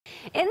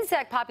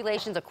Insect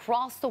populations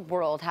across the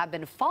world have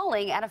been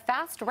falling at a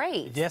fast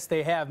rate. Yes,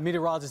 they have.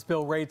 Meteorologist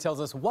Bill Ray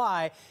tells us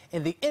why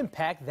and the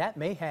impact that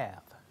may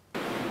have.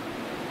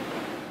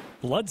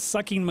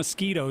 Blood-sucking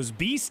mosquitoes,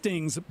 bee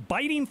stings,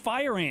 biting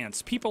fire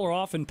ants. People are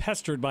often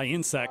pestered by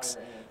insects.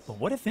 But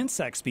what if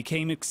insects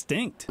became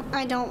extinct?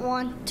 I don't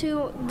want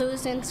to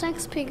lose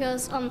insects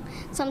because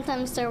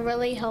sometimes they're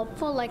really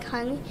helpful, like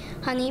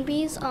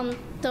honeybees.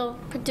 They'll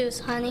produce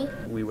honey.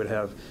 We would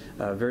have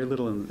very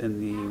little in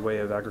the way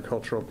of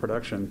agricultural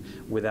production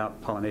without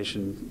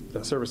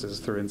pollination services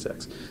through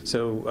insects.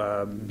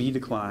 So bee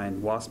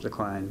decline, wasp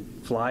decline,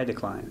 fly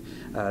decline.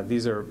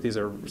 These are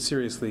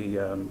seriously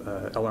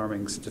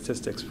alarming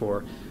statistics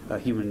for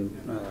human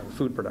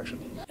food production.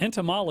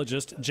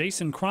 Entomologist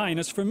Jason Krein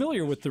is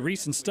familiar with the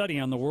recent study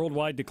on the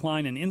worldwide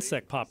decline in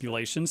insect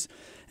populations,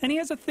 and he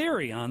has a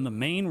theory on the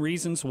main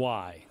reasons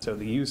why. So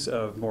the use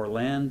of more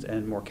land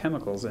and more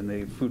chemicals in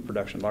the food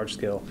production,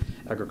 large-scale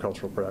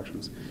agricultural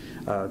productions.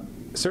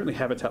 Certainly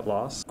habitat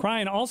loss.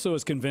 Krein also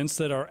is convinced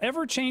that our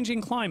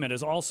ever-changing climate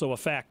is also a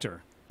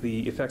factor.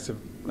 The effects of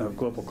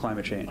global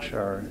climate change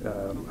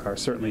are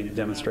certainly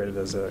demonstrated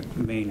as a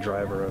main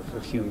driver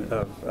of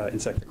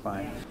insect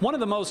decline. One of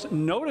the most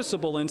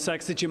noticeable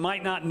insects that you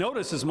might not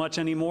notice as much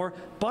anymore,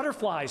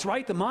 butterflies,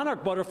 right? The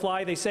monarch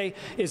butterfly, they say,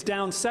 is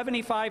down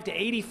 75 to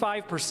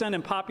 85%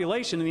 in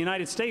population in the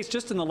United States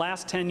just in the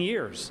last 10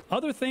 years.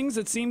 Other things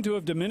that seem to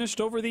have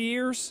diminished over the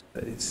years?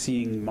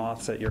 Seeing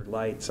moths at your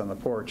lights on the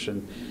porch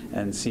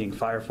and seeing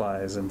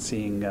fireflies and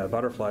seeing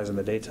butterflies in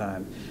the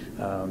daytime,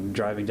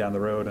 driving down the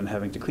road and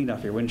having to clean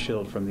off your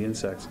windshield from the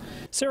insects.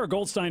 Sarah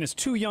Goldstein is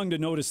too young to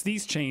notice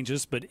these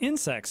changes, but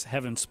insects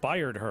have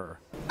inspired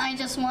her. I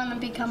just want to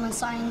become a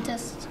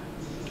scientist.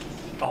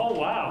 Oh,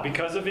 wow,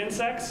 because of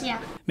insects? Yeah.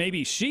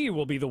 Maybe she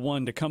will be the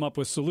one to come up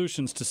with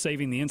solutions to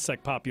saving the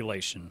insect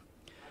population.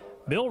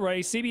 Bill Ray,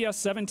 CBS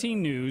 17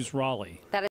 News, Raleigh.